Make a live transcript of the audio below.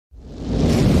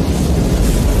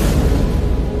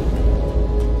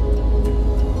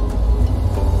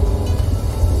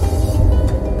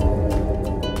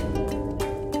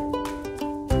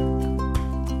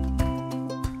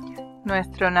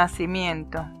Nuestro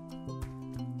Nacimiento,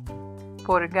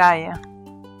 por Gaia,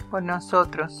 por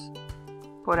nosotros,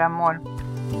 por amor.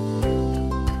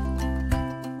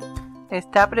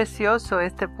 Está precioso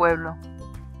este pueblo,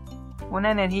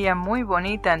 una energía muy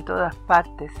bonita en todas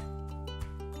partes.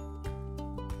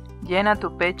 Llena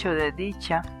tu pecho de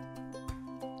dicha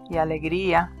y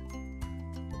alegría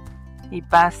y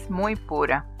paz muy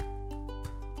pura.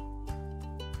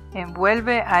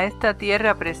 Envuelve a esta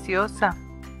tierra preciosa,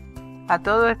 a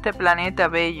todo este planeta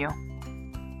bello,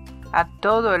 a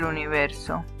todo el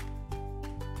universo,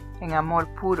 en amor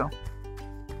puro.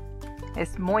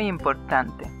 Es muy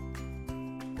importante.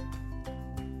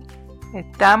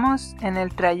 Estamos en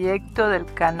el trayecto del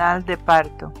canal de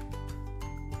parto,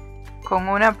 con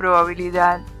una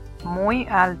probabilidad muy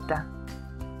alta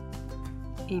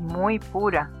y muy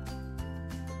pura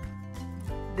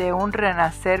de un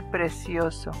renacer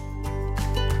precioso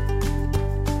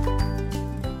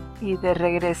y de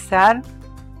regresar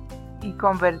y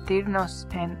convertirnos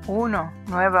en uno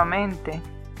nuevamente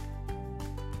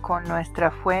con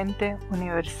nuestra fuente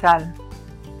universal,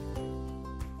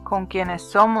 con quienes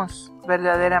somos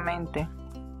verdaderamente,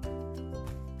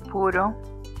 puro,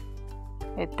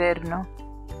 eterno,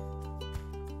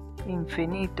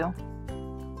 infinito,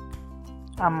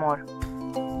 amor.